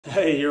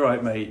Hey, you're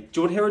right, mate. Do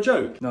you want to hear a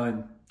joke?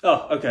 9.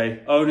 Oh,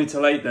 okay. Only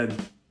till 8 then.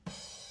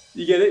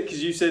 You get it?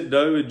 Because you said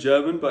no in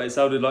German, but it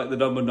sounded like the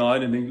number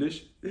 9 in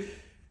English.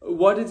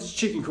 Why did the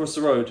chicken cross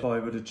the road? Why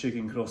would a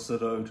chicken cross the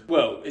road?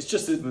 Well, it's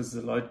just that... Was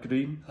the light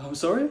green? I'm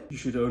sorry? You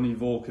should only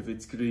walk if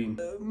it's green.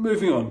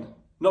 Moving on.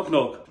 Knock,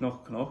 knock.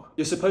 Knock, knock.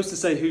 You're supposed to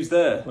say who's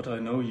there. But I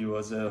know you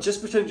are there. Just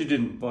pretend you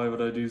didn't. Why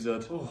would I do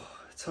that? Oh,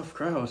 tough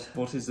crowd.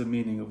 What is the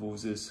meaning of all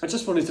this? I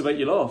just wanted to make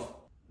you laugh.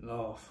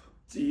 Laugh.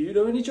 Do you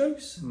know any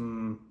jokes?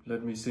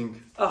 Let me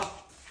think.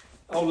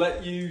 I'll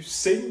let you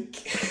sink.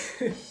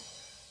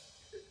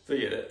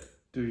 Forget it.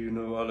 Do you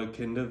know alle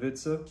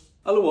Kinderwitze?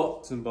 Alle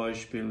what? Zum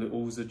Beispiel,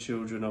 all the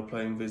children are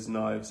playing with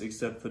knives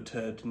except for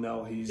Ted.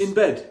 Now he's... In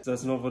bed.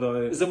 That's not what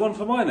I... Is there one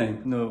for my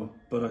name? No,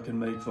 but I can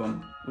make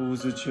one. All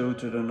the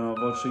children are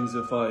watching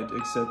the fight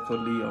except for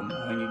Leon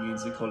hanging in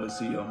the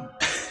Colosseum.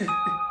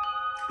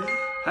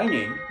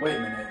 Hanging? Wait a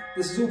minute.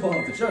 This is all part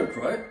of the joke,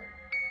 right?